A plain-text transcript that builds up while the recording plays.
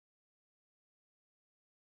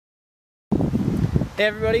Hey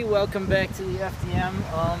everybody, welcome back to the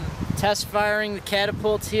FDM. Test firing the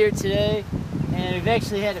Catapults here today, and we've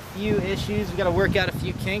actually had a few issues. We've got to work out a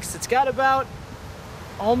few kinks. It's got about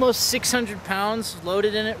almost 600 pounds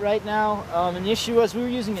loaded in it right now. And the issue was we were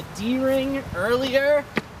using a D-ring earlier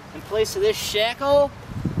in place of this shackle,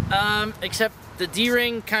 except the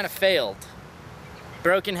D-ring kind of failed.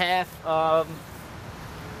 Broke in half.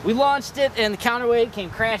 We launched it and the counterweight came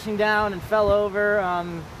crashing down and fell over.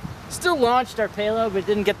 Still launched our payload, but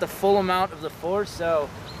didn't get the full amount of the force, so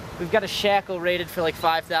we've got a shackle rated for like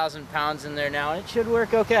 5,000 pounds in there now, and it should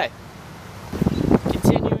work okay.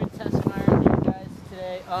 Continuing test firing here, guys,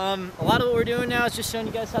 today. A lot of what we're doing now is just showing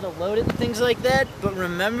you guys how to load it and things like that, but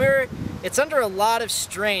remember, it's under a lot of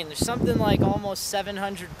strain. There's something like almost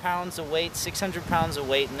 700 pounds of weight, 600 pounds of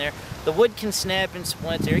weight in there. The wood can snap and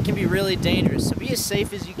splinter. It can be really dangerous, so be as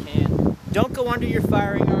safe as you can. Don't go under your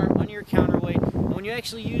firing arm, under your counterweight. When you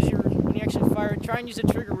actually fire, try and use a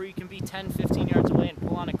trigger where you can be 10-15 yards away and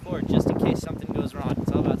pull on a cord just in case something goes wrong.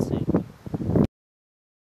 It's all about safety.